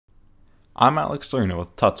I'm Alex Lerner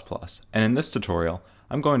with Tuts Plus, and in this tutorial,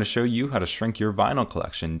 I'm going to show you how to shrink your vinyl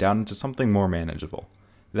collection down into something more manageable.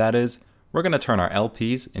 That is, we're going to turn our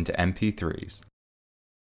LPs into MP3s.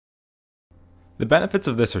 The benefits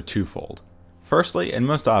of this are twofold. Firstly, and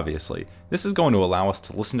most obviously, this is going to allow us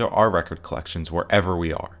to listen to our record collections wherever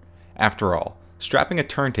we are. After all, strapping a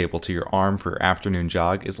turntable to your arm for your afternoon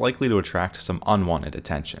jog is likely to attract some unwanted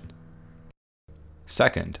attention.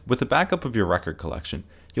 Second, with the backup of your record collection,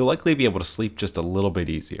 you'll likely be able to sleep just a little bit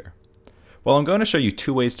easier. While I'm going to show you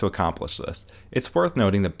two ways to accomplish this, it's worth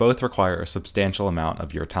noting that both require a substantial amount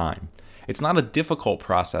of your time. It's not a difficult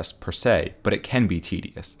process per se, but it can be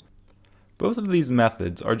tedious. Both of these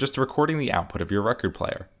methods are just recording the output of your record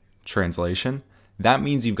player. Translation: that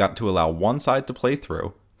means you've got to allow one side to play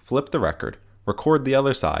through, flip the record, record the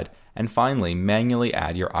other side, and finally manually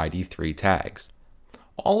add your ID3 tags.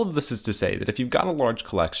 All of this is to say that if you've got a large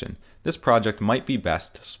collection, this project might be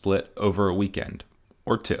best split over a weekend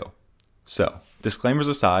or two. So, disclaimers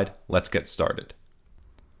aside, let's get started.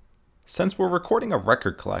 Since we're recording a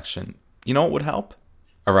record collection, you know what would help?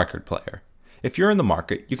 A record player. If you're in the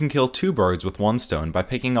market, you can kill two birds with one stone by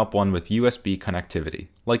picking up one with USB connectivity,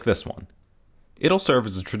 like this one. It'll serve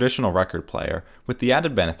as a traditional record player with the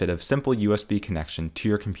added benefit of simple USB connection to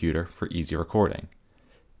your computer for easy recording.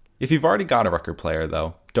 If you've already got a record player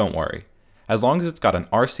though, don't worry. As long as it's got an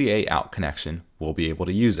RCA out connection, we'll be able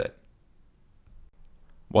to use it.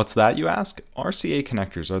 What's that, you ask? RCA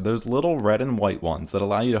connectors are those little red and white ones that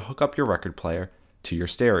allow you to hook up your record player to your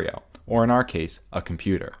stereo, or in our case, a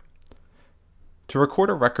computer. To record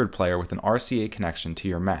a record player with an RCA connection to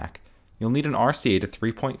your Mac, you'll need an RCA to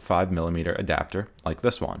 3.5mm adapter like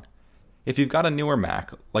this one. If you've got a newer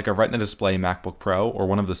Mac, like a Retina display MacBook Pro or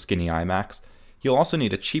one of the skinny iMacs, you'll also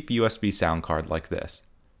need a cheap USB sound card like this.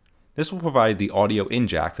 This will provide the audio in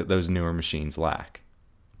jack that those newer machines lack.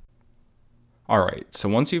 Alright, so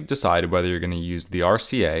once you've decided whether you're going to use the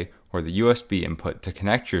RCA or the USB input to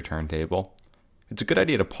connect your turntable, it's a good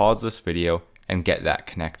idea to pause this video and get that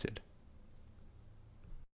connected.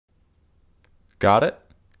 Got it?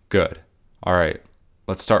 Good. Alright,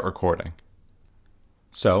 let's start recording.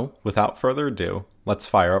 So, without further ado, let's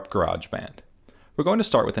fire up GarageBand. We're going to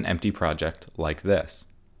start with an empty project like this.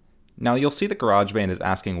 Now you'll see that GarageBand is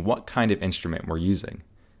asking what kind of instrument we're using.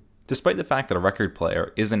 Despite the fact that a record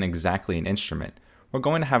player isn't exactly an instrument, we're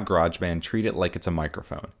going to have GarageBand treat it like it's a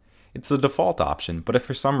microphone. It's the default option, but if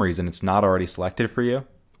for some reason it's not already selected for you,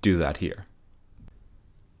 do that here.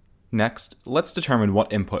 Next, let's determine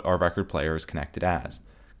what input our record player is connected as.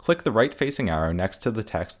 Click the right-facing arrow next to the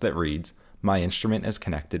text that reads, "My instrument is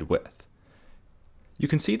connected with." You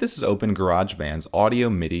can see this is open GarageBand's Audio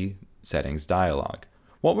MIDI Settings dialog.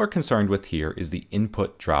 What we're concerned with here is the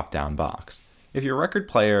input drop-down box. If your record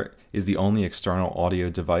player is the only external audio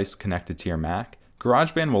device connected to your Mac,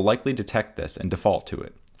 GarageBand will likely detect this and default to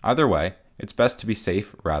it. Either way, it's best to be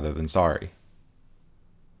safe rather than sorry.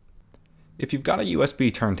 If you've got a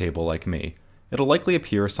USB turntable like me, it'll likely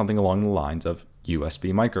appear something along the lines of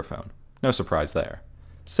USB microphone. No surprise there.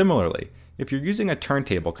 Similarly, if you're using a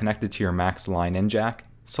turntable connected to your Mac's line-in jack,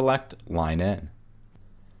 select line in.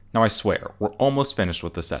 Now I swear, we're almost finished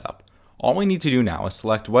with the setup. All we need to do now is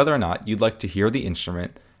select whether or not you'd like to hear the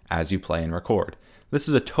instrument as you play and record. This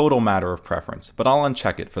is a total matter of preference, but I'll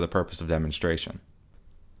uncheck it for the purpose of demonstration.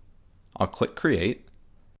 I'll click Create,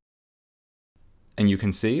 and you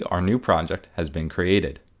can see our new project has been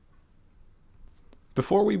created.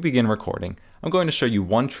 Before we begin recording, I'm going to show you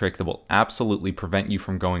one trick that will absolutely prevent you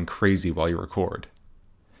from going crazy while you record.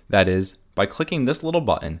 That is, by clicking this little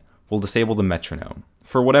button, we'll disable the metronome.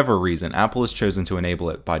 For whatever reason, Apple has chosen to enable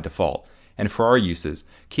it by default, and for our uses,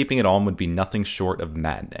 keeping it on would be nothing short of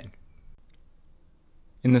maddening.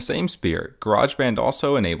 In the same spirit, GarageBand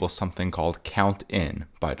also enables something called Count In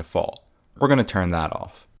by default. We're going to turn that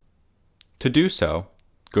off. To do so,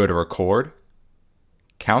 go to Record,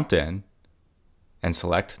 Count In, and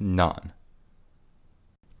select None.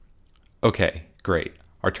 Okay, great.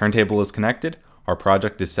 Our turntable is connected, our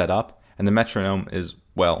project is set up, and the metronome is,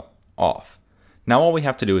 well, off. Now all we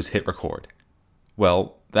have to do is hit record.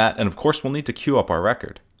 Well, that, and of course we'll need to queue up our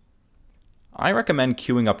record. I recommend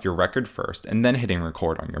queuing up your record first and then hitting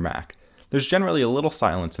record on your Mac. There's generally a little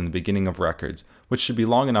silence in the beginning of records, which should be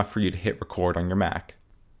long enough for you to hit record on your Mac.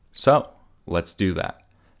 So, let's do that.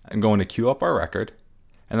 I'm going to queue up our record,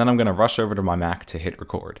 and then I'm going to rush over to my Mac to hit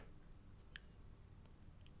record.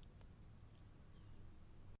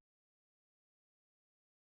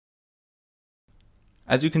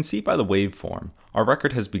 As you can see by the waveform, our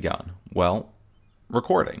record has begun, well,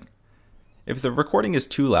 recording. If the recording is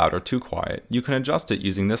too loud or too quiet, you can adjust it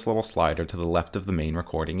using this little slider to the left of the main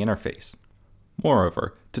recording interface.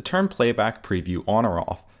 Moreover, to turn playback preview on or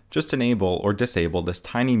off, just enable or disable this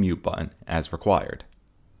tiny mute button as required.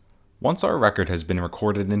 Once our record has been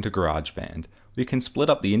recorded into GarageBand, we can split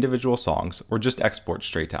up the individual songs or just export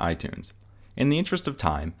straight to iTunes. In the interest of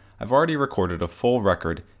time, I've already recorded a full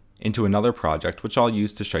record into another project which I'll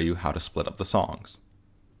use to show you how to split up the songs.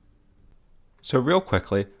 So real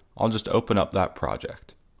quickly, I'll just open up that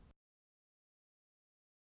project.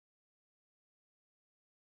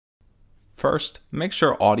 First, make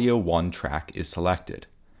sure Audio 1 track is selected.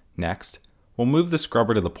 Next, we'll move the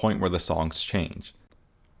scrubber to the point where the songs change.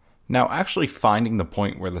 Now, actually finding the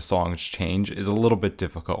point where the songs change is a little bit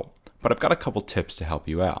difficult, but I've got a couple tips to help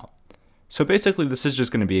you out. So basically, this is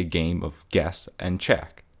just going to be a game of guess and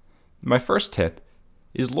check. My first tip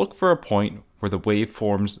is look for a point where the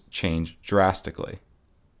waveforms change drastically.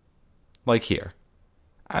 Like here.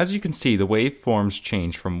 As you can see, the waveforms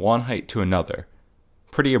change from one height to another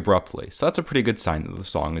pretty abruptly, so that's a pretty good sign that the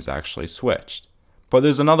song is actually switched. But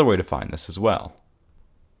there's another way to find this as well.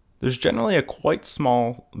 There's generally a quite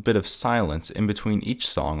small bit of silence in between each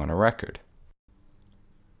song on a record.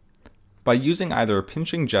 By using either a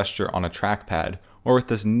pinching gesture on a trackpad or with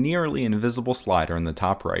this nearly invisible slider in the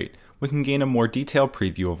top right, we can gain a more detailed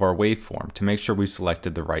preview of our waveform to make sure we've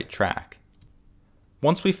selected the right track.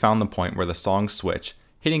 Once we've found the point where the songs switch,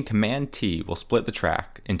 hitting Command-T will split the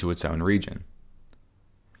track into its own region.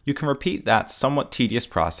 You can repeat that somewhat tedious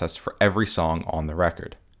process for every song on the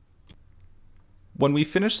record. When we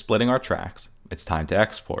finish splitting our tracks, it's time to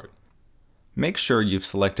export. Make sure you've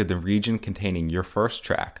selected the region containing your first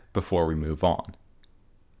track before we move on.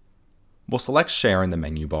 We'll select Share in the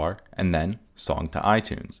menu bar, and then Song to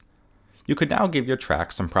iTunes. You could now give your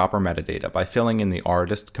track some proper metadata by filling in the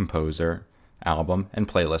artist, composer, album, and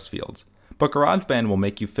playlist fields, but GarageBand will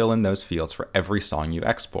make you fill in those fields for every song you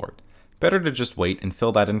export. Better to just wait and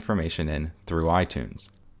fill that information in through iTunes.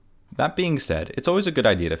 That being said, it's always a good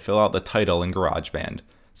idea to fill out the title in GarageBand,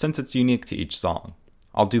 since it's unique to each song.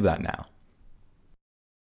 I'll do that now.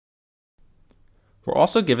 We're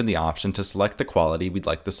also given the option to select the quality we'd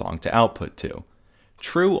like the song to output to.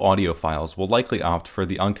 True audiophiles will likely opt for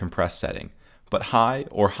the uncompressed setting, but high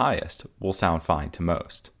or highest will sound fine to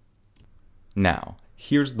most. Now,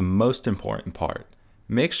 here's the most important part.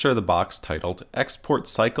 Make sure the box titled Export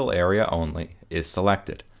Cycle Area Only is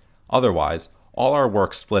selected. Otherwise, all our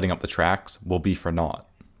work splitting up the tracks will be for naught.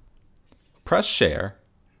 Press Share,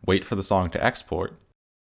 wait for the song to export,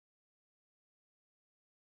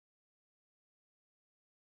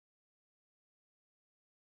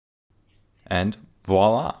 and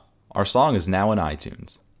voila! Our song is now in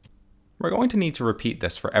iTunes. We're going to need to repeat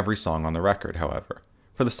this for every song on the record, however.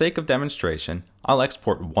 For the sake of demonstration, I'll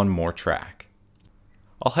export one more track.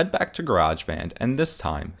 I'll head back to GarageBand and this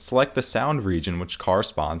time select the sound region which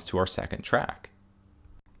corresponds to our second track.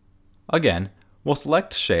 Again, we'll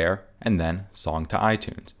select Share and then Song to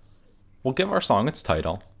iTunes. We'll give our song its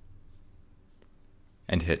title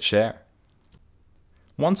and hit Share.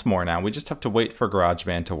 Once more now, we just have to wait for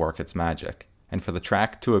GarageBand to work its magic and for the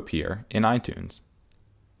track to appear in iTunes.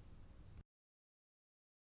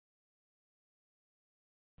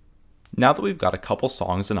 Now that we've got a couple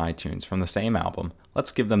songs in iTunes from the same album,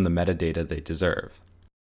 let's give them the metadata they deserve.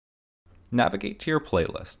 Navigate to your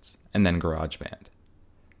playlists, and then GarageBand.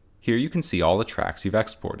 Here you can see all the tracks you've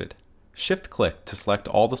exported. Shift-click to select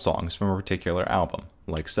all the songs from a particular album,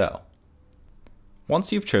 like so.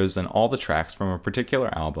 Once you've chosen all the tracks from a particular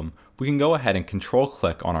album, we can go ahead and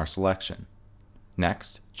Control-click on our selection.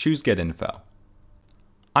 Next, choose Get Info.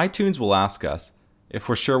 iTunes will ask us if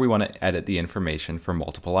we're sure we want to edit the information for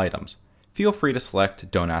multiple items. Feel free to select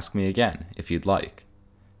Don't Ask Me Again if you'd like.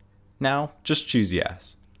 Now, just choose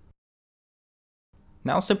Yes.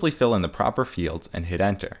 Now simply fill in the proper fields and hit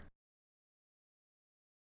Enter.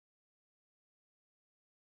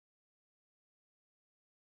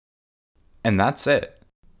 And that's it.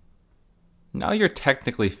 Now you're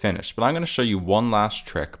technically finished, but I'm going to show you one last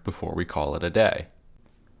trick before we call it a day.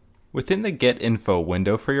 Within the Get Info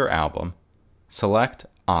window for your album, select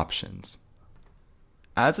Options.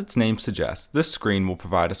 As its name suggests, this screen will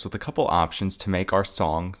provide us with a couple options to make our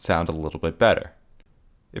song sound a little bit better.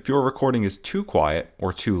 If your recording is too quiet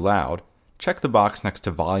or too loud, check the box next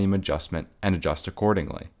to Volume Adjustment and adjust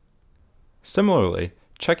accordingly. Similarly,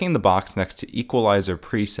 checking the box next to Equalizer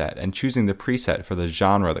Preset and choosing the preset for the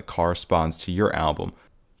genre that corresponds to your album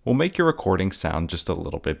will make your recording sound just a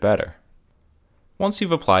little bit better. Once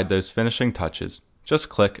you've applied those finishing touches, just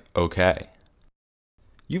click OK.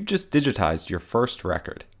 You've just digitized your first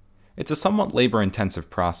record. It's a somewhat labor-intensive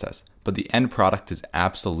process, but the end product is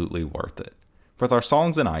absolutely worth it. With our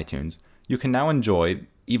songs in iTunes, you can now enjoy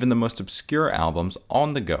even the most obscure albums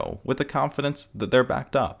on the go with the confidence that they're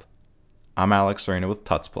backed up. I'm Alex Serena with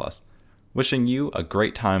Tuts Plus, wishing you a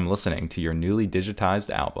great time listening to your newly digitized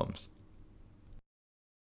albums.